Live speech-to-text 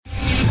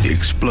The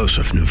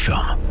explosive new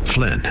film,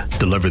 Flynn,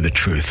 deliver the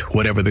truth,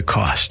 whatever the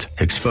cost,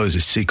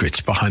 exposes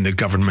secrets behind the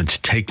government's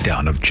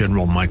takedown of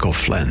General Michael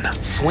Flynn.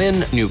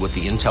 Flynn knew what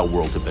the intel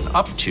world had been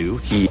up to.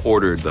 He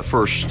ordered the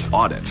first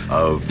audit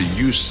of the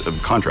use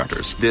of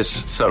contractors.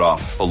 This set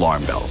off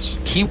alarm bells.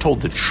 He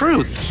told the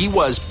truth. He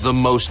was the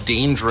most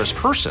dangerous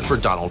person for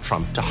Donald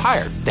Trump to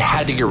hire. They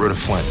had to get rid of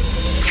Flynn.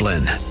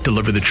 Flynn,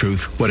 deliver the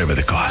truth, whatever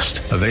the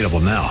cost. Available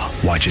now.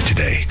 Watch it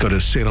today. Go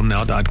to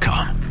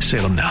salemnow.com.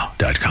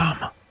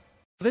 salemnow.com.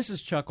 This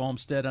is Chuck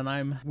Olmstead, and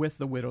I'm with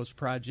the Widows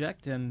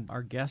Project, and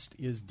our guest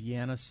is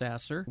Deanna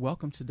Sasser.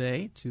 Welcome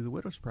today to the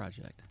Widows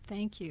Project.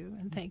 Thank you,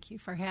 and thank you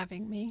for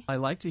having me. I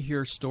like to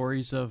hear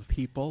stories of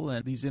people,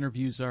 and these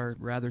interviews are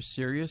rather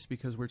serious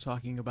because we're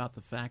talking about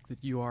the fact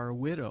that you are a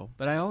widow.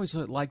 But I always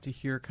like to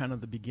hear kind of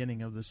the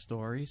beginning of the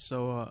story,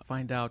 so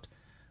find out,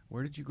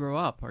 where did you grow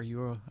up? Are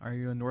you a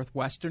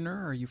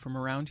Northwesterner? Are you from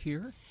around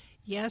here?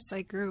 Yes,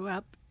 I grew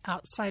up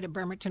outside of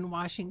Bremerton,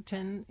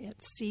 Washington, at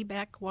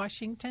Seabeck,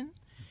 Washington.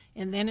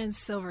 And then in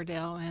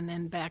Silverdale, and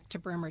then back to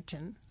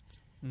Bremerton.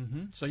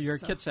 Mm-hmm. So you're a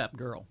Kitsap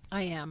girl.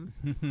 I am.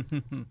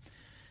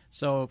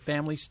 So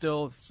family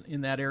still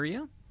in that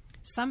area?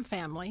 Some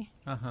family.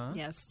 Uh-huh.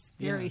 Yes,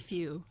 very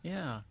few.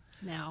 Yeah.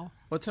 Now.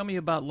 Well, tell me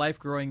about life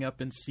growing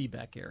up in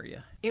Seabeck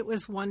area. It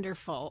was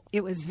wonderful.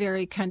 It was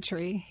very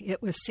country.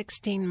 It was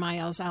 16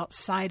 miles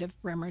outside of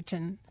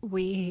Bremerton.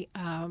 We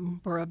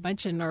were a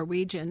bunch of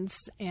Norwegians,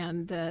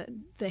 and the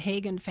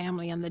Hagen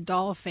family and the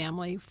Dahl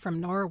family from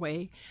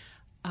Norway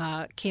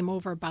came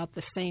over about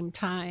the same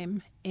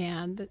time,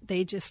 and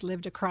they just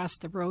lived across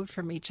the road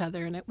from each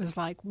other, and it was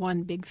like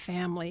one big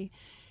family,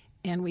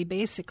 and we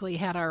basically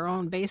had our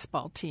own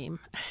baseball team.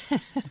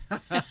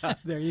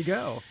 There you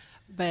go.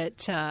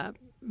 But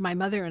my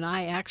mother and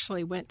I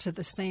actually went to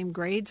the same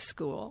grade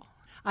school.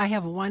 I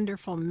have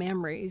wonderful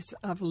memories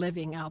of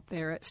living out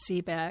there at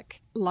Seabeck.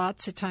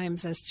 Lots of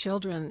times as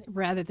children,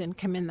 rather than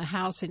come in the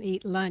house and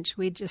eat lunch,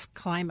 we'd just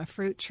climb a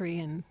fruit tree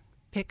and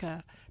pick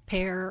a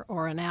pear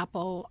or an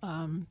apple.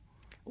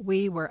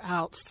 We were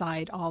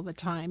outside all the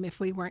time. If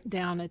we weren't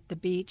down at the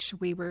beach,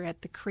 we were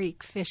at the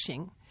creek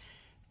fishing,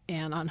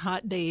 and on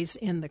hot days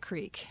in the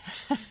creek.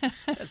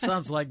 That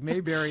sounds like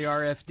Mayberry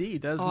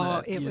RFD, doesn't it?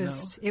 Oh,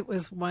 it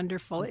was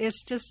wonderful.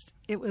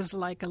 It was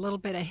like a little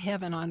bit of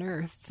heaven on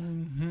earth.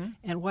 Mm-hmm.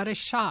 And what a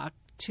shock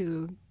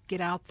to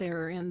get out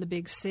there in the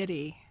big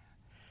city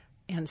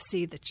and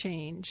see the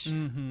change.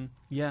 Mm-hmm.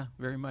 Yeah,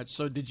 very much.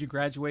 So did you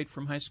graduate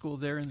from high school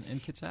there in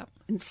Kitsap?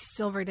 In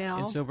Silverdale.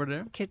 In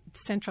Silverdale?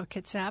 Central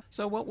Kitsap.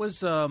 So what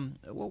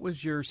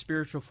was your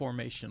spiritual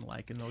formation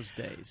like in those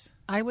days?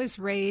 I was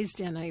raised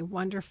in a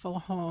wonderful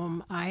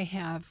home. I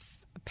have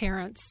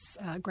parents,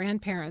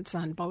 grandparents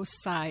on both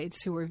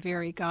sides who were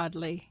very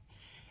godly,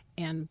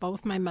 and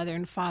both my mother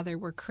and father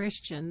were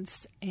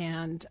Christians,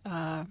 and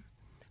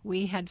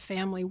we had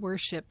family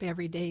worship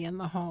every day in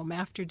the home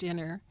after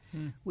dinner.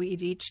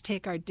 We'd each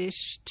take our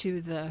dish to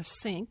the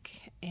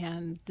sink,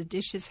 and the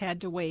dishes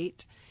had to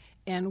wait,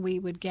 and we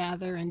would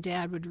gather, and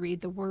Dad would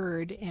read the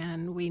Word,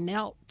 and we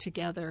knelt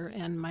together,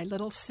 and my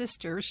little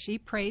sister, she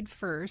prayed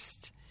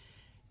first,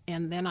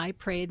 and then I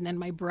prayed, and then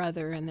my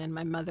brother, and then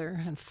my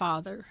mother and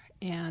father,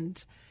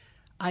 and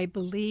I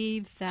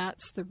believe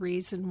that's the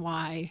reason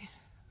why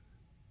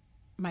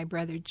my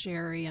brother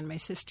Jerry and my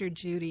sister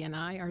Judy and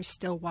I are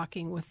still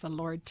walking with the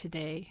Lord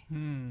today.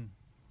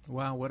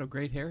 Wow, what a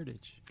great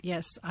heritage.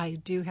 Yes, I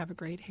do have a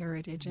great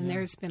heritage, and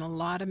there's been a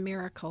lot of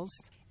miracles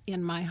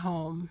in my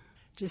home.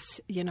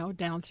 Just,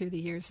 down through the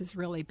years has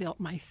really built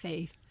my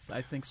faith.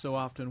 I think so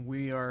often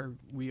we are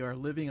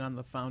living on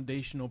the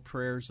foundational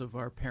prayers of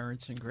our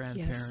parents and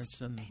grandparents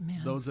and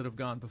Amen. Those that have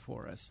gone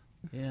before us.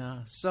 Yeah.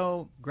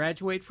 So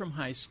graduate from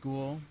high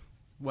school.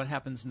 What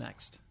happens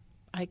next?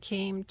 I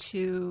came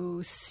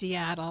to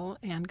Seattle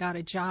and got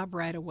a job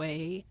right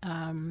away.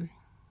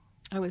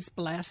 I was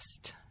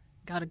blessed,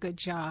 got a good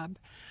job.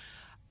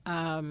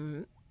 At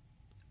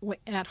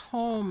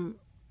home,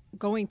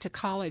 going to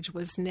college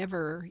was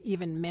never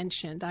even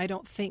mentioned. I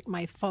don't think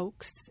my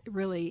folks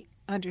really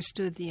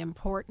understood the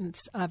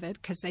importance of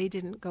it because they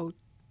didn't go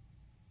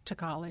to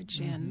college,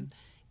 and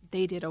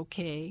they did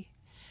okay.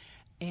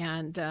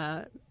 And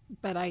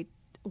but I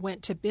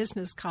went to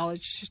business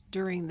college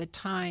during the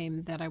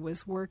time that I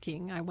was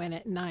working. I went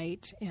at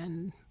night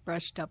and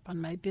brushed up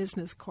on my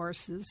business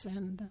courses,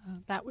 and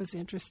that was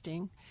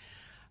interesting.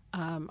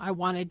 I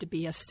wanted to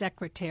be a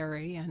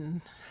secretary,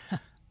 and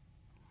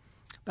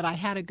but I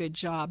had a good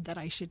job that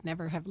I should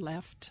never have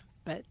left,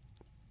 but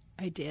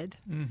I did.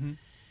 Mm-hmm.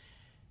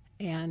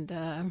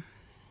 And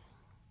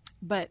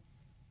but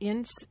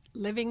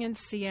living in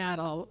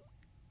Seattle,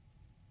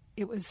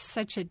 it was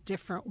such a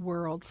different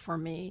world for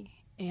me.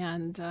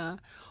 And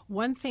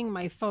one thing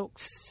my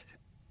folks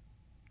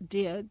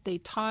did, they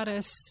taught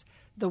us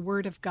the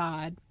Word of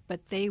God,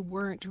 but they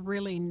weren't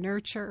really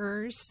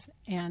nurturers,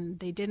 and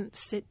they didn't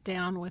sit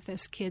down with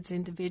us kids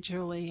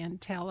individually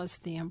and tell us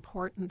the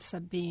importance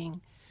of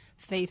being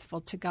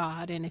faithful to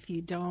God. And if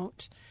you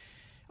don't,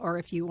 or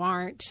if you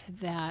aren't,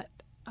 that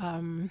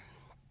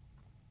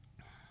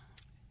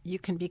you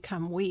can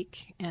become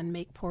weak and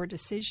make poor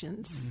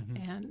decisions.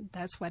 And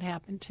that's what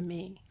happened to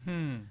me.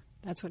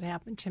 That's what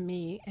happened to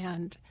me.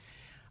 And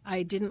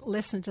I didn't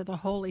listen to the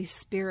Holy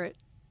Spirit,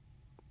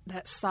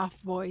 that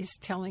soft voice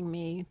telling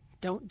me,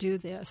 don't do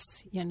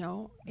this,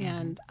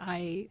 And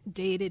I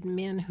dated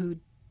men who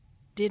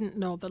didn't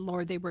know the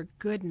Lord. They were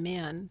good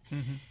men.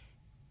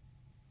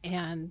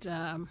 And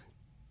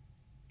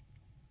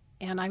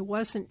I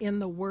wasn't in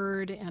the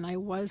Word, and I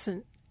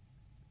wasn't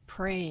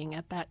praying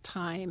at that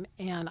time.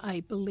 And I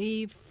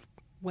believe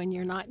when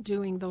you're not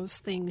doing those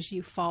things,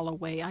 you fall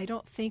away. I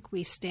don't think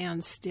we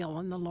stand still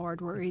in the Lord.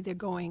 We're either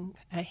going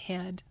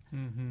ahead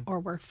or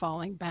we're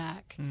falling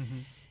back.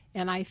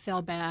 And I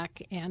fell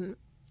back, and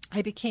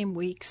I became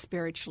weak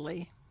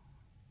spiritually.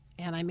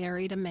 And I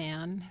married a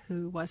man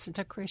who wasn't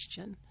a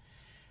Christian.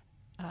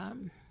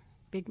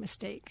 Big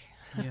mistake.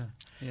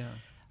 Yeah.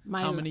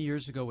 How many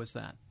years ago was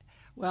that?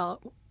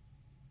 Well,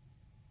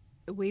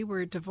 we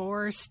were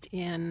divorced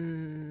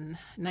in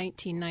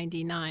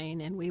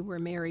 1999, and we were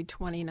married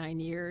 29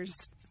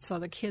 years. So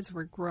the kids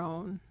were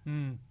grown.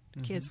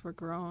 Kids were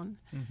grown.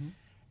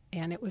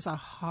 And it was a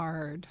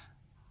hard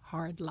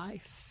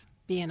life,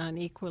 being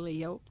unequally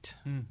yoked.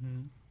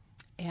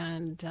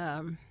 And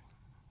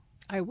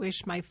I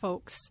wish my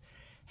folks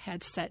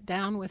had sat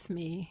down with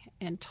me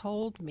and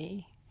told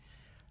me,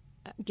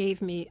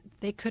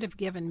 they could have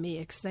given me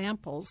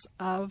examples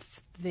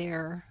of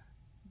their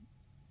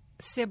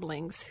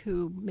siblings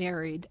who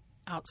married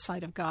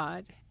outside of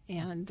God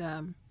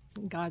and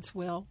God's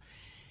will,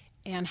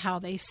 and how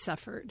they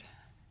suffered,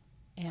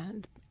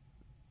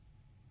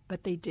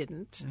 but they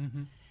didn't.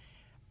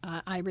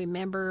 I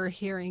remember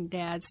hearing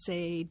Dad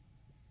say,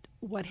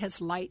 "What has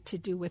light to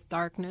do with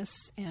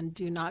darkness? And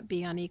do not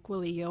be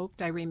unequally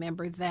yoked." I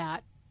remember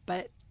that,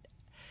 but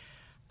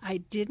I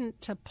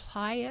didn't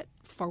apply it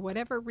for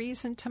whatever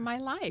reason to my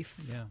life.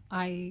 Yeah.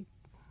 I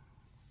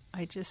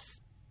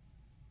just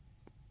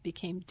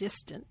became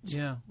distant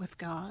with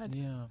God.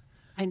 Yeah.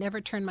 I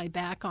never turned my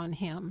back on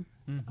Him.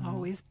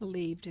 Always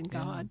believed in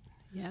God.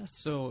 Yes.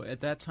 So at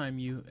that time,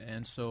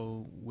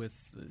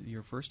 with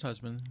your first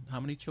husband, how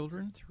many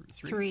children?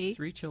 Three.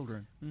 3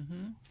 children.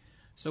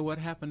 So what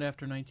happened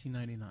after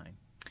 1999?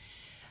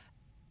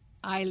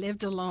 I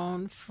lived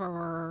alone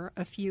for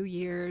a few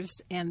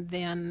years, and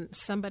then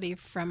somebody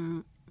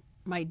from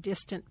my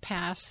distant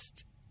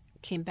past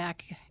came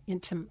back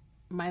into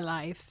my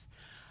life.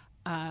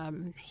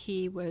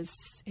 He was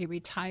a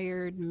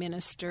retired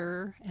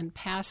minister and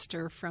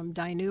pastor from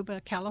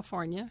Dinuba,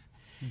 California,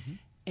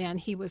 and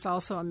he was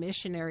also a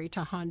missionary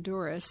to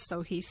Honduras,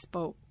 so he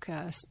spoke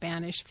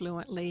Spanish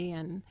fluently,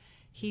 and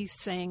he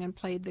sang and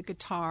played the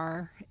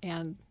guitar,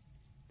 and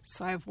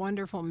so I have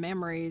wonderful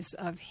memories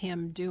of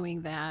him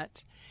doing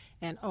that,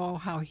 and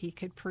how he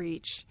could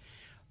preach.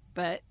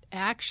 But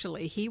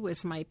actually, he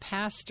was my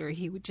pastor.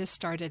 He just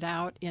started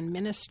out in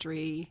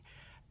ministry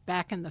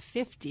back in the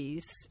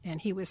 50s,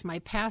 and he was my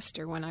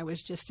pastor when I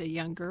was just a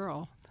young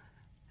girl.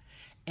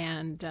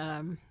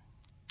 And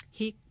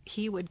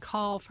he would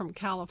call from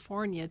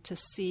California to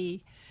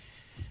see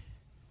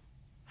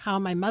how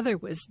my mother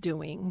was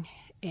doing,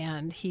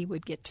 and he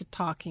would get to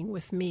talking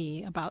with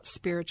me about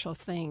spiritual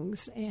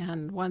things,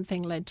 and one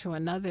thing led to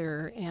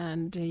another,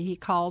 and he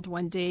called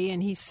one day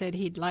and he said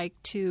he'd like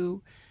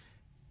to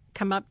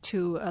come up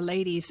to a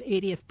lady's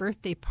 80th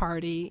birthday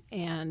party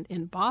and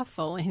in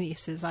Bothell, and he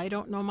says, "I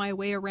don't know my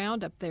way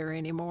around up there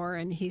anymore,"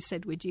 and he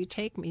said, "Would you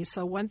take me?"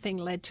 So one thing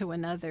led to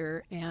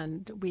another,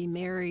 and we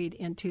married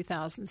in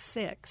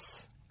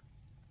 2006.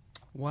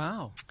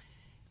 Wow.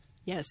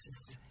 Yes.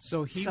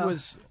 So he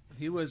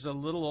was a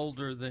little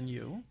older than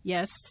you.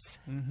 Yes.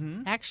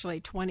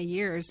 Actually 20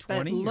 years.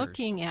 20 but years.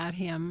 Looking at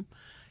him,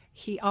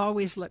 he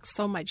always looked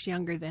so much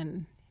younger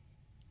than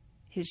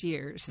his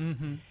years.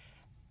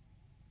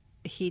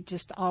 He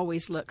just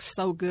always looked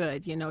so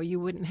good. You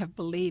wouldn't have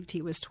believed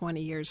he was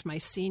 20 years my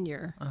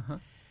senior.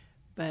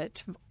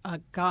 But a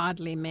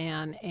godly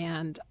man.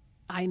 And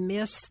I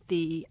miss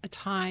the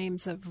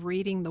times of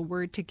reading the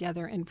Word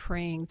together and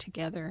praying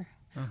together.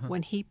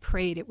 When he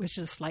prayed, it was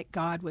just like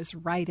God was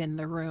right in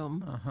the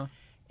room,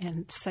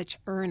 and such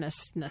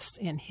earnestness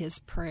in his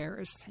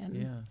prayers.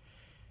 And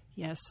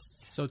yes.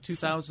 So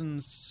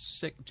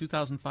 2006,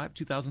 2005,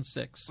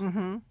 2006.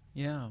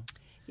 Yeah.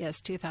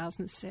 Yes,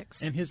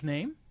 2006. And his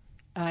name?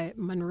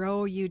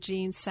 Monroe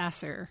Eugene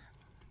Sasser.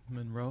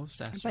 Monroe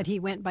Sasser. But he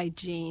went by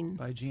Gene.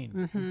 By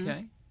Gene.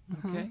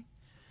 Okay.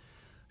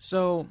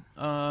 So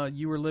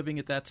you were living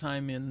at that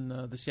time in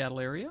the Seattle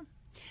area?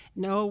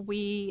 No,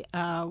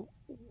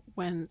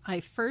 when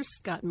I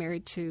first got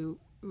married to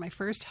my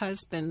first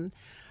husband,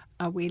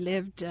 we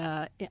lived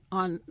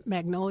on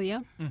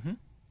Magnolia,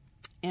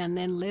 and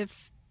then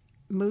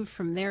moved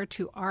from there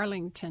to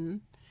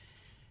Arlington,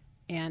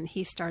 and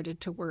he started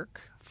to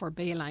work for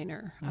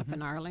Bayliner up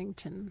in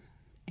Arlington.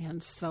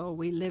 And so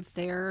we lived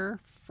there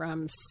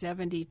from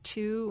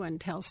 72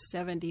 until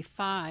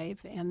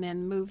 75, and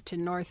then moved to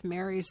North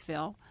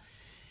Marysville.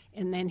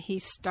 And then he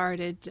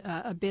started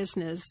a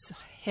business,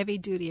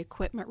 heavy-duty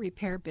equipment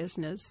repair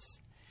business.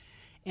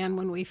 And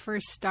when we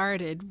first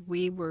started,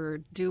 we were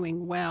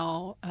doing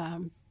well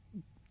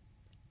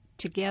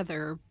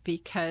together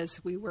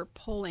because we were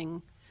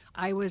pulling.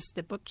 I was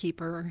the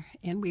bookkeeper,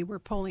 and we were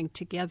pulling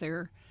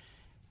together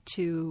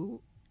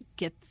to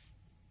get,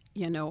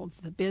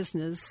 the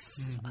business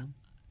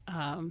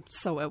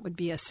so it would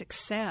be a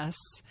success.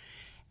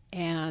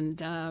 And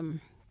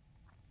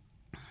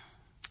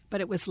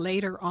but it was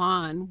later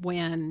on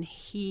when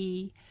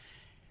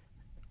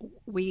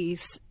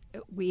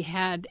we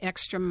had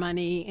extra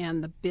money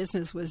and the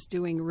business was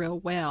doing real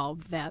well,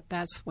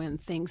 that's when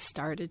things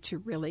started to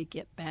really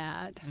get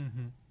bad.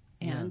 Mm-hmm.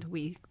 And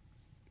we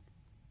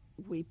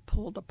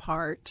pulled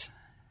apart.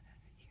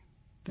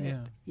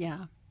 But,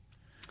 yeah.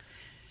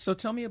 So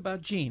tell me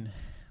about Gene.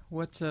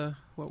 What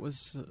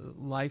was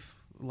life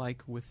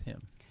like with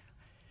him?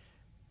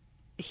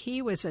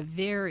 He was a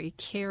very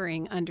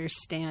caring,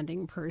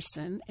 understanding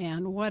person,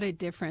 and what a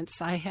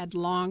difference. I had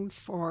longed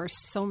for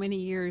so many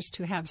years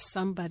to have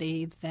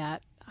somebody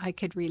that I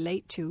could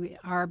relate to.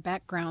 Our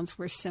backgrounds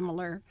were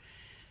similar,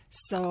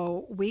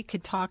 so we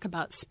could talk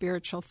about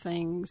spiritual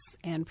things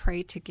and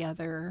pray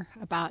together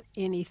about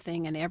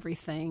anything and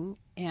everything,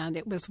 and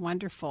it was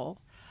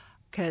wonderful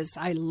because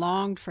I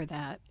longed for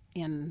that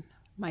in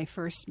my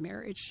first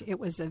marriage. It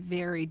was a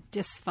very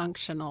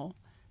dysfunctional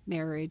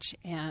marriage,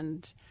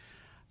 and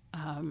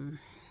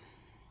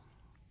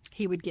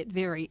he would get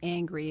very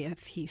angry if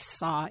he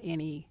saw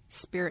any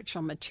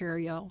spiritual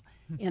material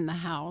in the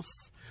house.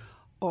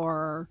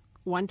 Or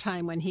one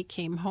time when he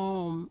came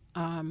home,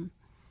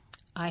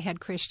 I had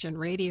Christian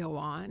radio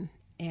on,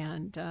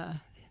 and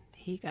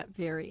he got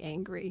very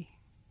angry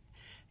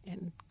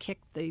and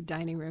kicked the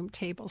dining room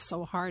table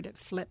so hard it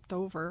flipped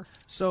over.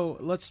 So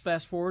let's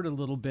fast forward a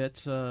little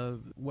bit.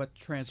 What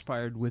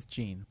transpired with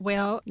Gene?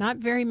 Well, not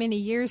very many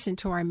years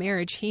into our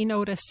marriage, he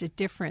noticed a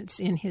difference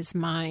in his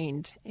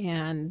mind,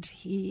 and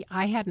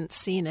I hadn't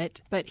seen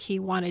it, but he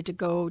wanted to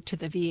go to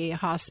the VA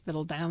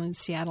hospital down in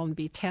Seattle and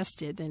be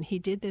tested, and he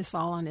did this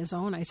all on his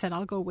own. I said,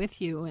 I'll go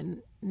with you,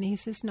 and he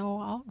says,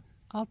 no,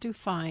 I'll do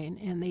fine.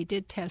 And they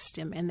did test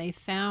him, and they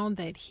found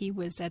that he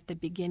was at the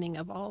beginning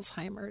of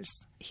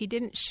Alzheimer's. He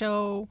didn't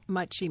show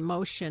much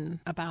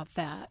emotion about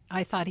that.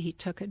 I thought he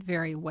took it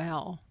very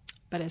well.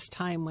 But as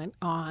time went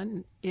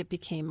on, it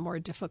became more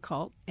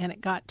difficult, and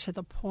it got to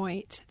the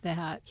point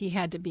that he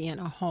had to be in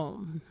a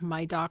home.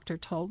 My doctor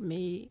told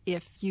me,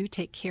 if you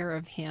take care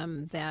of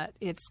him, that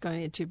it's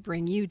going to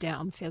bring you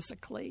down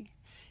physically.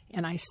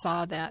 And I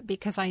saw that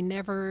because I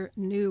never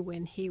knew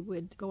when he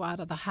would go out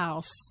of the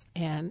house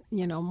and,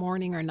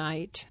 morning or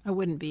night, I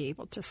wouldn't be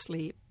able to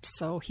sleep.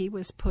 So he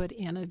was put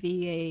in a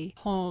VA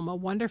home, a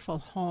wonderful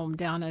home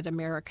down at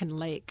American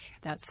Lake.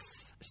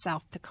 That's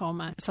South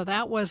Tacoma. So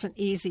that wasn't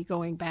easy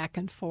going back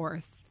and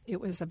forth.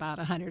 It was about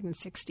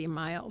 160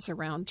 miles a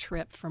round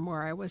trip from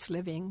where I was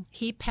living.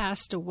 He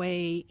passed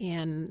away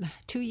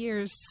 2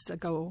 years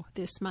ago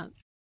this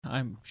month.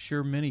 I'm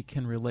sure many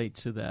can relate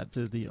to that,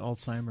 to the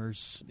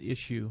Alzheimer's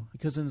issue,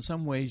 because in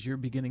some ways you're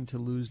beginning to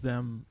lose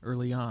them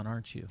early on,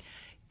 aren't you?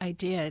 I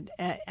did.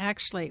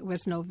 Actually, it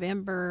was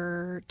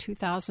November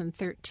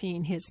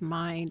 2013. His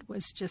mind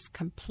was just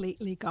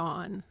completely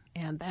gone,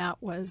 and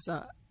that was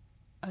a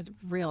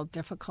real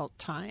difficult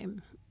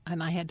time,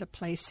 and I had to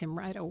place him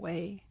right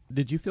away.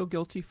 Did you feel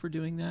guilty for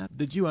doing that?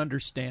 Did you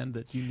understand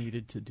that you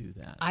needed to do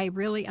that? I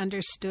really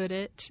understood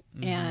it,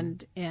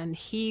 and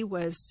he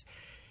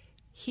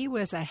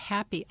was a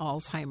happy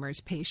Alzheimer's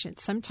patient.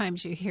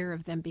 Sometimes you hear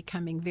of them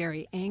becoming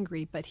very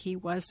angry, but he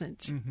wasn't.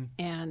 Mm-hmm.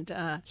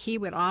 And he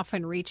would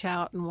often reach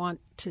out and want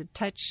to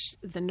touch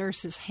the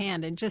nurse's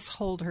hand and just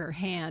hold her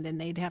hand.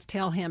 And they'd have to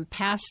tell him,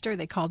 Pastor,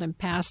 they called him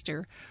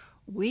Pastor,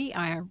 we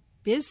are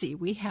busy.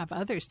 We have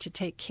others to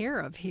take care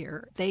of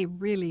here. They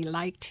really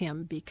liked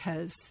him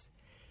because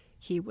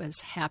he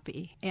was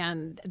happy,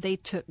 and they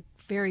took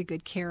very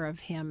good care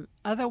of him.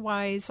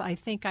 Otherwise, I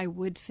think I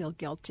would feel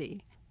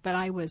guilty. But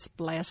I was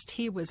blessed.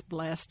 He was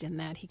blessed in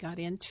that he got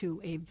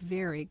into a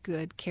very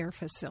good care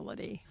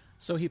facility.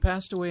 So he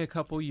passed away a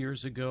couple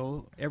years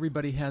ago.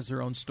 Everybody has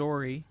their own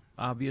story,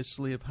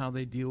 obviously, of how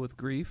they deal with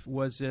grief.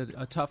 Was it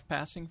a tough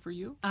passing for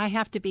you? I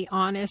have to be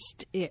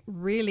honest, it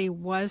really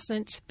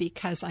wasn't,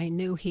 because I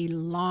knew he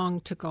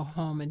longed to go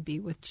home and be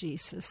with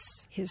Jesus.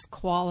 His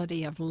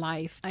quality of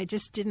life, I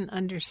just didn't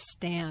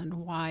understand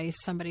why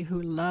somebody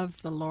who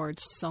loved the Lord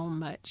so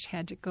much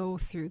had to go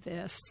through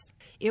this.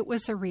 It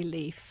was a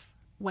relief.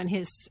 When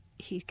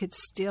he could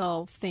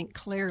still think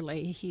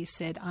clearly, he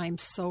said, I'm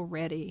so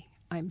ready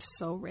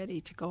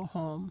to go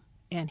home.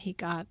 And he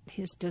got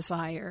his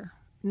desire,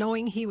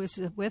 knowing he was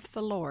with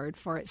the Lord,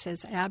 for it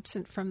says,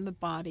 absent from the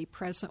body,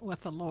 present with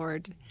the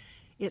Lord.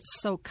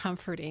 It's so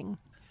comforting.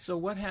 So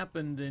what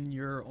happened in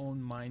your own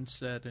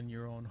mindset and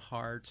your own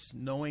heart,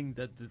 knowing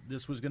that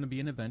this was going to be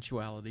an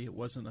eventuality? It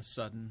wasn't a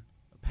sudden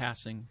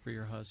passing for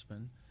your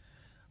husband.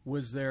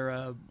 Was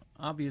there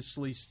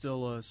obviously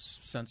still a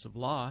sense of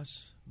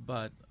loss,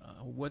 but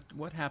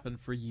what happened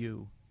for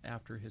you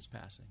after his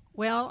passing?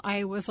 Well,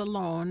 I was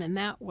alone, and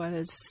that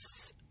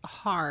was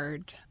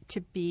hard to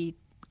be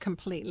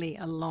completely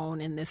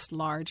alone in this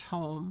large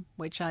home,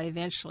 which I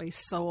eventually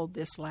sold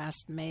this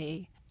last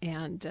May.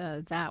 And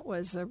that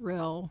was a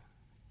real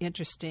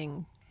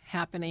interesting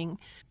happening.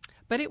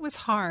 But it was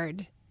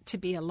hard to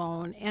be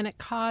alone, and it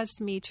caused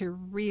me to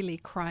really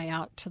cry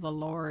out to the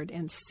Lord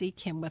and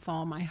seek Him with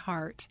all my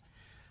heart,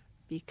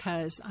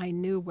 because I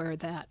knew where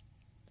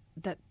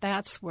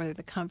that's where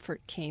the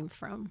comfort came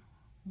from,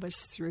 was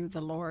through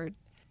the Lord.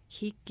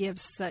 He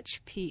gives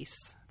such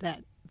peace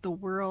that the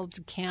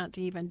world can't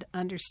even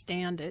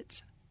understand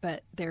it,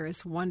 but there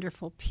is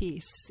wonderful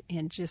peace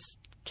in just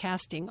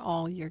casting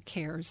all your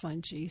cares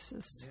on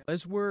Jesus.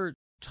 As we're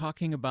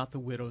talking about the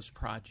Widows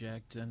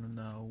Project, and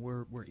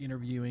we're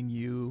interviewing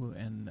you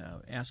and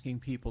asking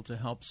people to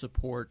help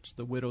support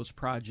the Widows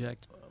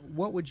Project,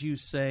 what would you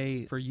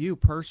say for you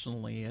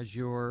personally, as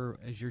you're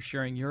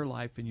sharing your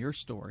life and your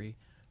story,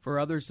 for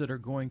others that are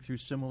going through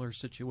similar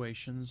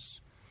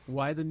situations?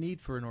 Why the need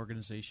for an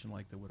organization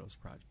like the Widows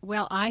Project?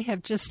 Well, I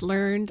have just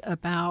learned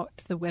about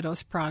the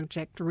Widows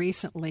Project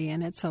recently,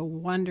 and it's a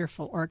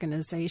wonderful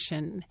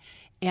organization,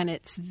 and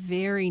it's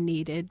very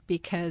needed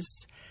because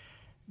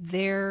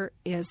there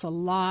is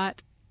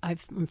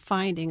I'm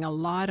finding a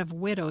lot of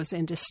widows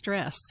in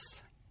distress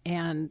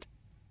and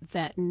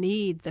that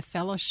need the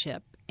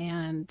fellowship.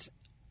 And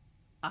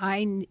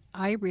I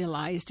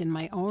realized in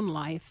my own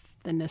life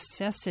the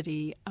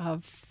necessity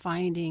of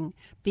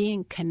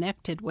being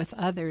connected with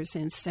others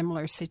in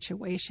similar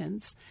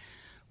situations.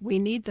 We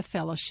need the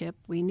fellowship.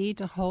 We need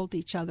to hold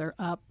each other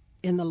up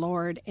in the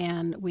Lord,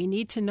 and we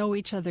need to know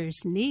each other's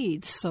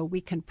needs so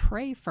we can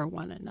pray for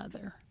one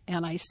another.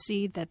 And I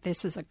see that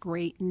this is a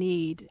great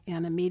need,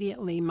 and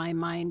immediately my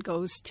mind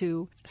goes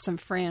to some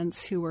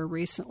friends who were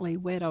recently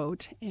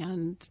widowed,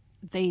 and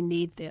they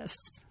need this.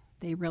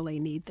 They really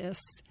need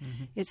this.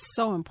 Mm-hmm. It's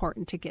so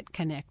important to get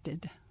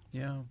connected.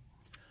 Yeah.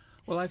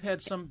 Well, I've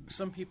had some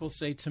people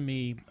say to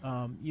me,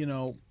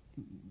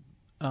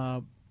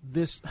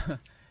 this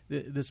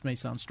this may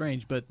sound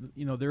strange, but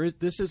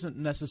this isn't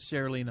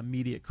necessarily an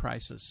immediate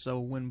crisis. So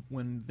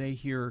when they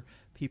hear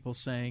people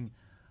saying,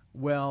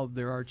 well,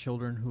 there are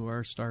children who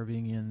are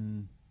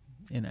starving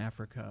in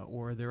Africa,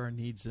 or there are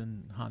needs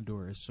in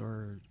Honduras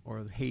or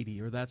Haiti,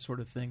 or that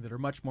sort of thing that are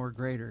much more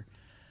greater.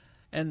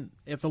 And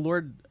if the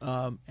Lord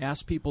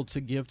asks people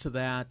to give to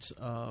that,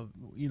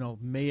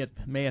 may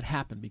it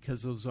happen,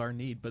 because those are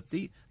need. But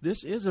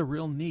this is a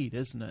real need,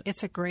 isn't it?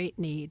 It's a great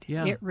need.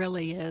 Yeah. It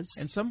really is.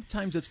 And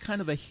sometimes it's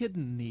kind of a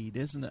hidden need,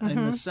 isn't it? Mm-hmm.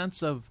 In the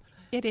sense of...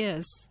 It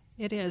is.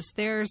 It is.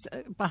 There's,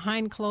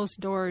 behind closed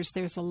doors,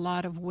 there's a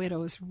lot of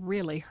widows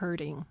really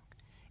hurting.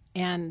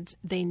 And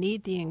they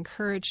need the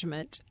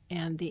encouragement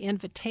and the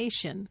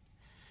invitation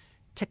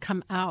to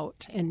come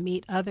out and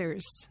meet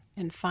others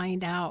and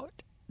find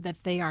out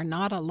that they are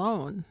not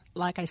alone.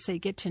 Like I say,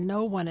 get to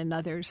know one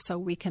another so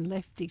we can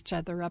lift each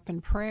other up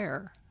in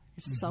prayer.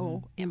 It's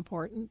so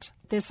important.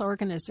 This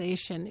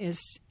organization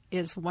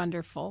is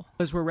wonderful.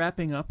 As we're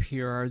wrapping up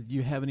here, do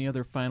you have any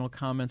other final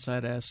comments?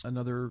 I'd ask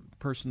another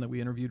person that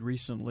we interviewed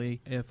recently,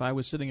 if I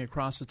was sitting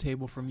across the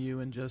table from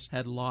you and just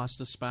had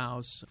lost a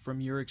spouse, from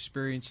your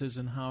experiences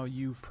and how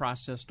you've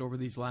processed over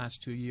these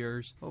last 2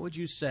 years, what would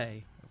you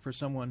say for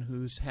someone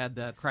who's had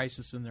that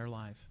crisis in their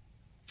life?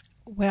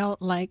 Well,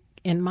 like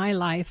in my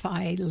life,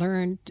 I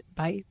learned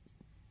by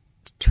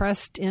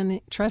trusting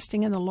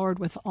in the Lord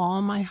with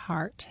all my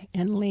heart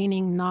and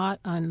leaning not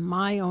on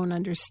my own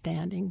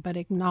understanding, but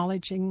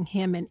acknowledging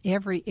Him in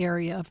every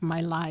area of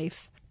my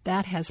life.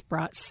 That has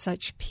brought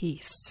such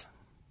peace.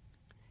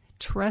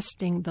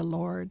 Trusting the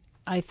Lord.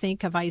 I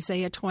think of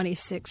Isaiah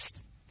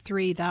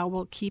 26:3, thou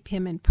wilt keep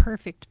him in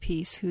perfect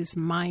peace whose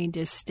mind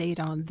is stayed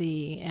on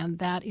thee. And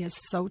that is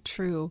so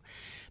true.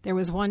 There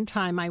was one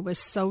time I was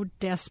so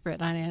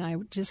desperate, and I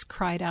just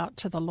cried out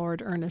to the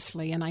Lord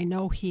earnestly, and I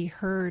know He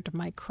heard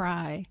my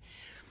cry.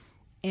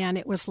 And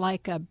it was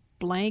like a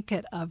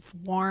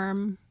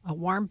warm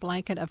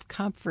blanket of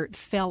comfort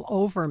fell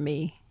over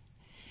me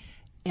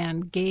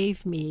and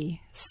gave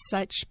me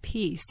such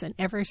peace. And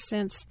ever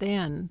since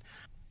then,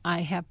 I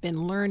have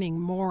been learning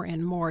more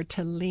and more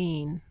to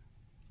lean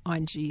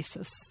on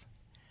Jesus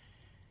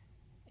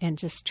and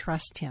just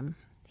trust Him.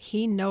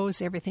 He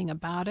knows everything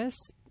about us.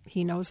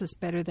 He knows us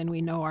better than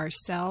we know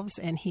ourselves,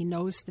 and He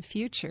knows the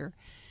future.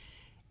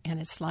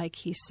 And it's like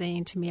He's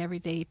saying to me every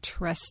day,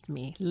 trust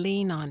me,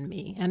 lean on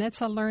me. And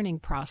it's a learning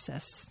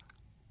process.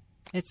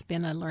 It's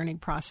been a learning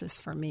process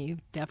for me,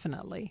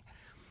 definitely.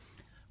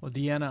 Well,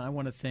 Deanna, I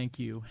want to thank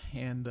you,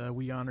 and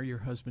we honor your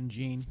husband,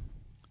 Gene,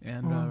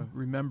 and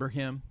remember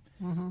him.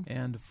 Mm-hmm.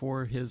 And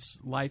for his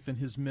life and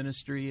his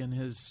ministry and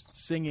his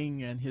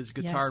singing and his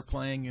guitar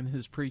playing and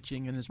his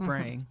preaching and his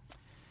praying.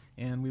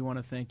 And we want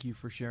to thank you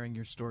for sharing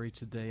your story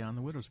today on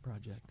the Widows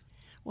Project.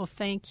 Well,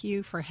 thank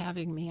you for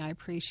having me. I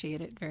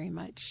appreciate it very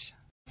much.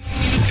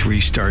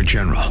 Three-star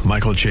General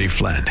Michael J.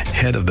 Flynn,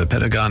 head of the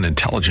Pentagon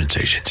Intelligence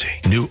Agency,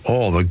 knew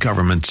all the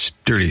government's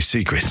dirty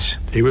secrets.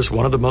 He was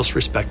one of the most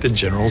respected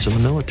generals in the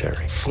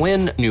military.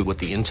 Flynn knew what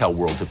the intel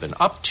world had been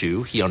up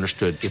to. He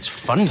understood its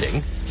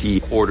funding.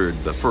 He ordered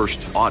the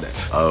first audit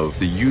of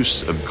the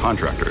use of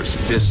contractors.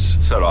 This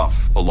set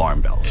off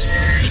alarm bells.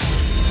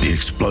 The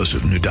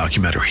explosive new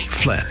documentary,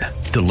 Flynn,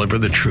 Deliver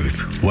the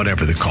Truth,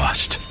 Whatever the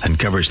Cost,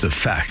 uncovers the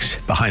facts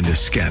behind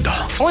this scandal.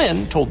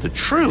 Flynn told the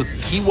truth.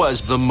 He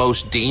was the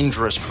most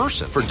dangerous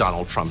person for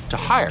Donald Trump to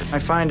hire. I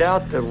find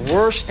out the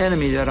worst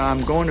enemy that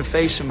I'm going to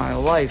face in my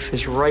life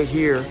is right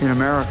here in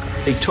America.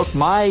 They took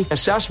my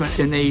assessment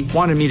and they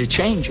wanted me to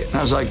change it. And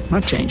I was like, I'm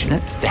not changing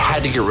it. They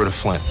had to get rid of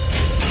Flynn.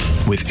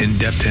 With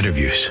in-depth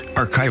interviews,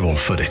 archival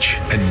footage,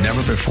 and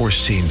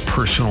never-before-seen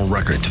personal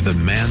records of the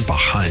man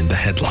behind the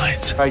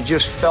headlines. I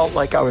just felt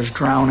like I was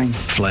drowning.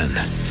 Flynn,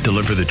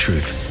 Deliver the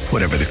Truth,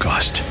 Whatever the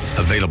Cost.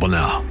 Available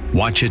now.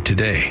 Watch it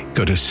today.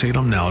 Go to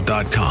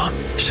salemnow.com.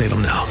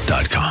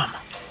 salemnow.com.